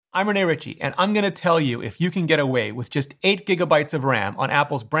I'm Rene Ritchie, and I'm going to tell you if you can get away with just 8 gigabytes of RAM on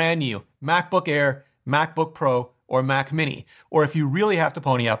Apple's brand new MacBook Air, MacBook Pro, or Mac Mini, or if you really have to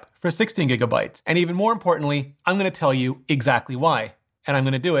pony up for 16 gigabytes. And even more importantly, I'm going to tell you exactly why, and I'm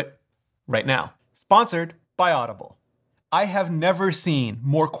going to do it right now. Sponsored by Audible. I have never seen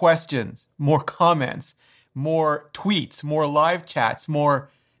more questions, more comments, more tweets, more live chats, more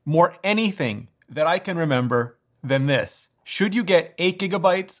anything that I can remember than this. Should you get 8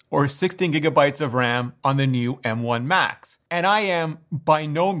 gigabytes or 16 gigabytes of RAM on the new M1 Max? And I am by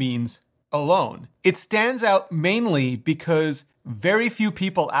no means alone. It stands out mainly because very few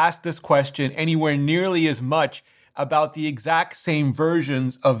people ask this question anywhere nearly as much about the exact same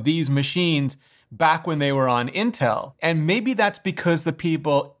versions of these machines back when they were on Intel. And maybe that's because the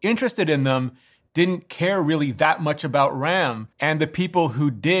people interested in them didn't care really that much about RAM, and the people who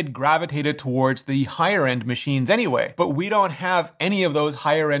did gravitated towards the higher end machines anyway. But we don't have any of those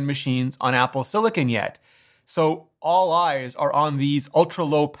higher end machines on Apple Silicon yet. So all eyes are on these ultra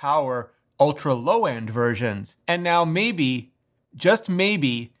low power, ultra low end versions. And now maybe, just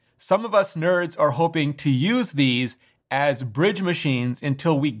maybe, some of us nerds are hoping to use these as bridge machines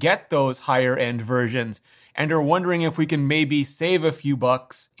until we get those higher end versions, and are wondering if we can maybe save a few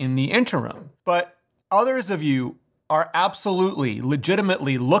bucks in the interim. But others of you are absolutely,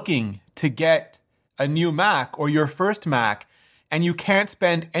 legitimately looking to get a new Mac or your first Mac, and you can't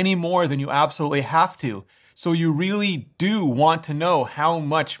spend any more than you absolutely have to. So you really do want to know how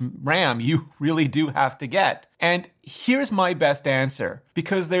much RAM you really do have to get. And here's my best answer,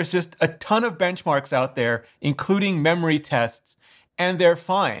 because there's just a ton of benchmarks out there, including memory tests, and they're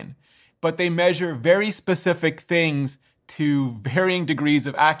fine. But they measure very specific things to varying degrees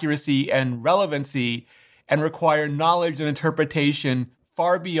of accuracy and relevancy and require knowledge and interpretation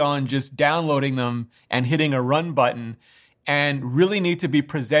far beyond just downloading them and hitting a run button, and really need to be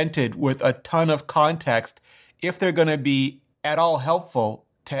presented with a ton of context if they're going to be at all helpful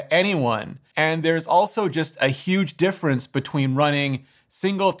to anyone. And there's also just a huge difference between running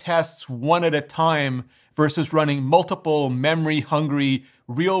single tests one at a time versus running multiple memory-hungry,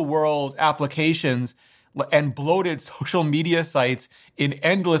 real-world applications and bloated social media sites in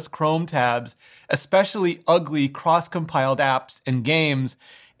endless Chrome tabs, especially ugly cross-compiled apps and games,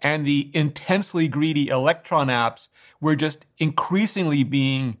 and the intensely greedy Electron apps we're just increasingly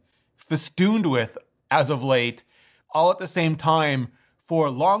being festooned with as of late, all at the same time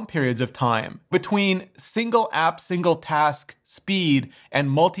for long periods of time. Between single app, single task speed and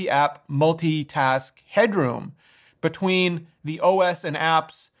multi-app, multitask headroom, between the OS and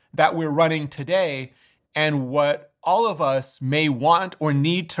apps that we're running today and what all of us may want or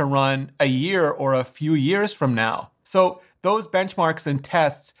need to run a year or a few years from now. So those benchmarks and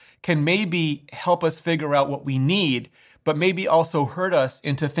tests can maybe help us figure out what we need, but maybe also hurt us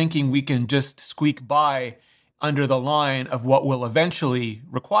into thinking we can just squeak by under the line of what we'll eventually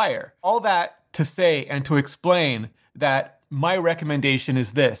require. All that to say and to explain that my recommendation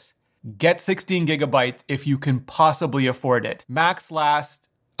is this: get 16 gigabytes if you can possibly afford it. Macs last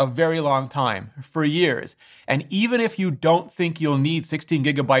a very long time, for years. And even if you don't think you'll need 16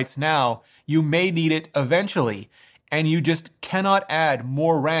 gigabytes now, you may need it eventually. And you just cannot add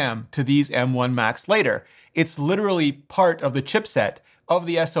more RAM to these M1 Macs later. It's literally part of the chipset, of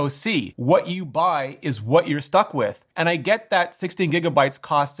the SoC. What you buy is what you're stuck with. And I get that 16 gigabytes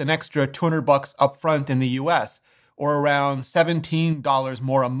costs an extra $200 upfront in the US, or around $17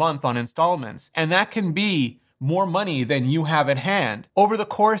 more a month on installments. And that can be more money than you have at hand. Over the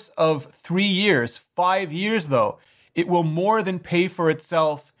course of 3 years, 5 years though, it will more than pay for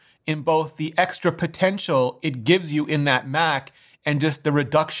itself in both the extra potential it gives you in that Mac and just the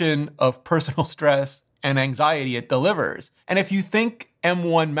reduction of personal stress and anxiety it delivers. And if you think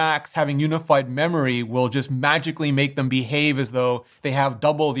M1 Macs having unified memory will just magically make them behave as though they have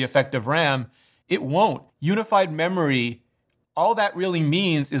double the effective RAM, it won't. Unified memory, all that really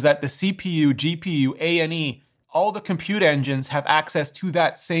means is that the CPU, GPU, A&E, all the compute engines have access to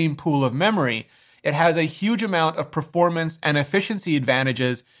that same pool of memory. It has a huge amount of performance and efficiency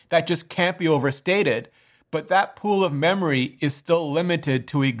advantages that just can't be overstated. But that pool of memory is still limited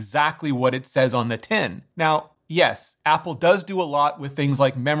to exactly what it says on the tin. Now, yes, Apple does do a lot with things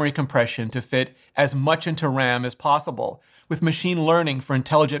like memory compression to fit as much into RAM as possible, with machine learning for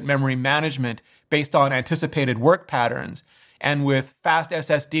intelligent memory management based on anticipated work patterns, and with fast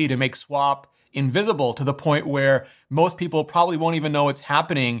SSD to make swap invisible to the point where most people probably won't even know it's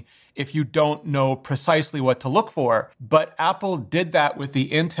happening if you don't know precisely what to look for. But Apple did that with the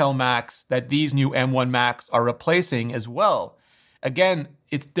Intel Macs that these new M1 Macs are replacing as well. Again,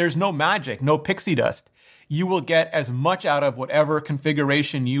 there's no magic, no pixie dust. you will get as much out of whatever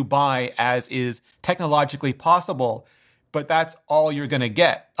configuration you buy as is technologically possible. But that's all you're going to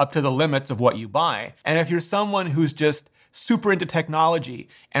get, up to the limits of what you buy. And if you're someone who's just super into technology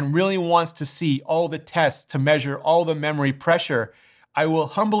and really wants to see all the tests to measure all the memory pressure, I will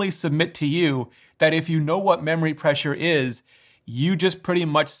humbly submit to you that if you know what memory pressure is, you just pretty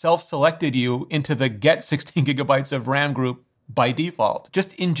much self-selected you into the get 16 gigabytes of RAM group by default.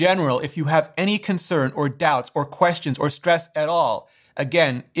 Just in general, if you have any concern or doubts or questions or stress at all,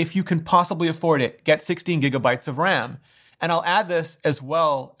 again, if you can possibly afford it, get 16 gigabytes of RAM. And I'll add this as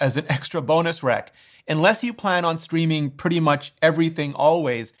well as an extra bonus rec. Unless you plan on streaming pretty much everything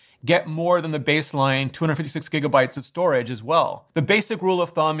always, get more than the baseline 256 gigabytes of storage as well. The basic rule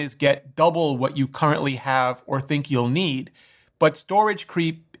of thumb is get double what you currently have or think you'll need. But storage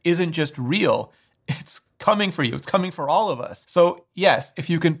creep isn't just real, it's coming for you. It's coming for all of us. So yes,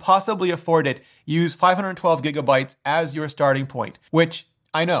 if you can possibly afford it, use 512 gigabytes as your starting point, which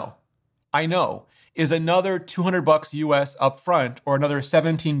I know, is another $200 US upfront or another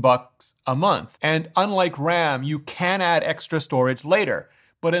 $17 a month. And unlike RAM, you can add extra storage later.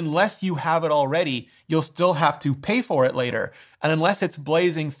 But unless you have it already, you'll still have to pay for it later. And unless it's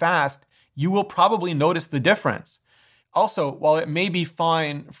blazing fast, you will probably notice the difference. Also, while it may be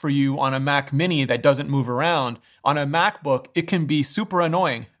fine for you on a Mac Mini that doesn't move around, on a MacBook, it can be super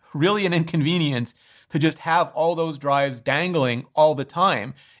annoying, really an inconvenience to just have all those drives dangling all the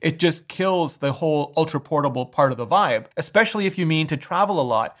time. It just kills the whole ultra-portable part of the vibe, especially if you mean to travel a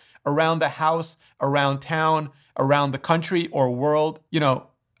lot around the house, around town, around the country or world,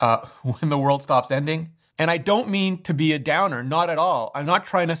 when the world stops ending. And I don't mean to be a downer, not at all. I'm not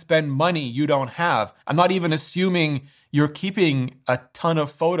trying to spend money you don't have. I'm not even assuming you're keeping a ton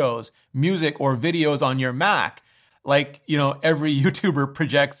of photos, music, or videos on your Mac like, every YouTuber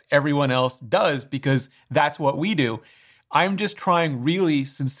projects everyone else does, because that's what we do. I'm just trying really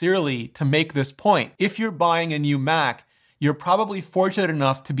sincerely to make this point. If you're buying a new Mac, you're probably fortunate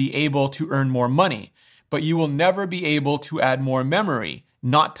enough to be able to earn more money, but you will never be able to add more memory.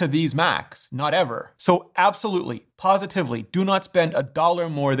 Not to these Macs, not ever. So absolutely, positively, do not spend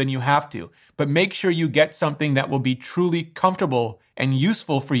 $1 more than you have to, but make sure you get something that will be truly comfortable and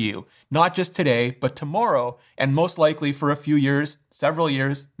useful for you, not just today, but tomorrow, and most likely for a few years, several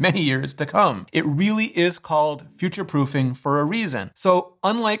years, many years to come. It really is called future-proofing for a reason. So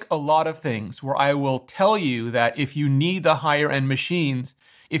unlike a lot of things where I will tell you that if you need the higher-end machines,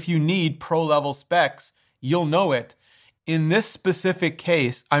 if you need pro-level specs, you'll know it. In this specific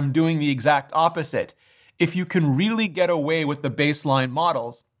case, I'm doing the exact opposite. If you can really get away with the baseline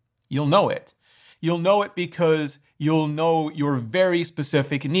models, you'll know it. You'll know it because you'll know your very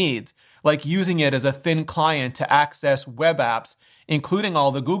specific needs, like using it as a thin client to access web apps, including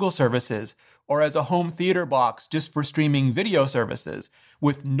all the Google services, or as a home theater box just for streaming video services,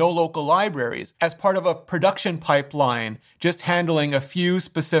 with no local libraries, as part of a production pipeline, just handling a few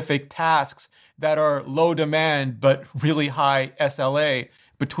specific tasks that are low demand but really high SLA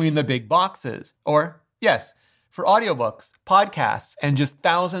between the big boxes. Or, yes, for audiobooks, podcasts, and just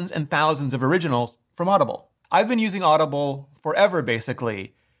thousands and thousands of originals from Audible. I've been using Audible forever,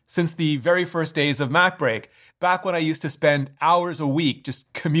 basically, since the very first days of MacBreak, back when I used to spend hours a week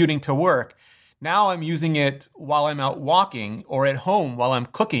just commuting to work. Now I'm using it while I'm out walking, or at home while I'm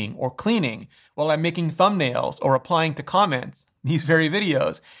cooking or cleaning, while I'm making thumbnails or replying to comments, these very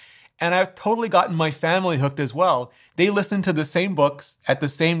videos. And I've totally gotten my family hooked as well. They listen to the same books at the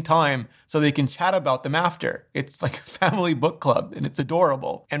same time so they can chat about them after. It's like a family book club, and it's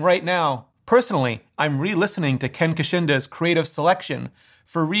adorable. And right now, personally, I'm re-listening to Ken Kishinda's Creative Selection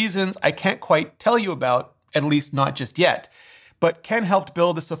for reasons I can't quite tell you about, at least not just yet. But Ken helped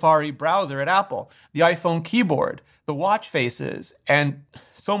build the Safari browser at Apple, the iPhone keyboard, the watch faces, and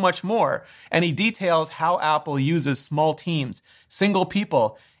so much more. And he details how Apple uses small teams, single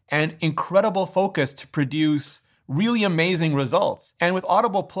people, and incredible focus to produce really amazing results. And with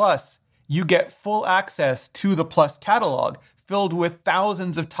Audible Plus, you get full access to the Plus catalog, filled with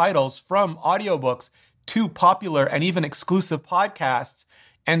thousands of titles from audiobooks to popular and even exclusive podcasts,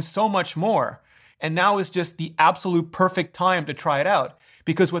 and so much more. And now is just the absolute perfect time to try it out,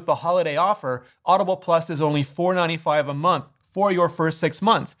 because with the holiday offer, Audible Plus is only $4.95 a month for your first 6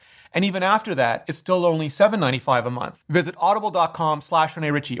 months. And even after that, it's still only $7.95 a month. Visit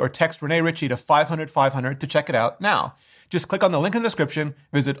audible.com/Rene Ritchie or text Rene Ritchie to 500-500 to check it out now. Just click on the link in the description,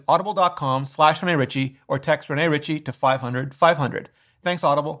 visit audible.com/Rene Ritchie or text Rene Ritchie to 500-500. Thanks,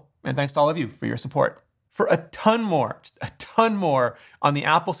 Audible, and thanks to all of you for your support. For a ton more on the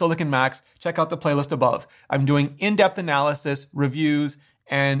Apple Silicon Macs, check out the playlist above. I'm doing in-depth analysis, reviews,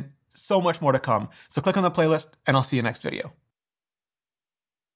 and So much more to come. So click on the playlist, and I'll see you next video.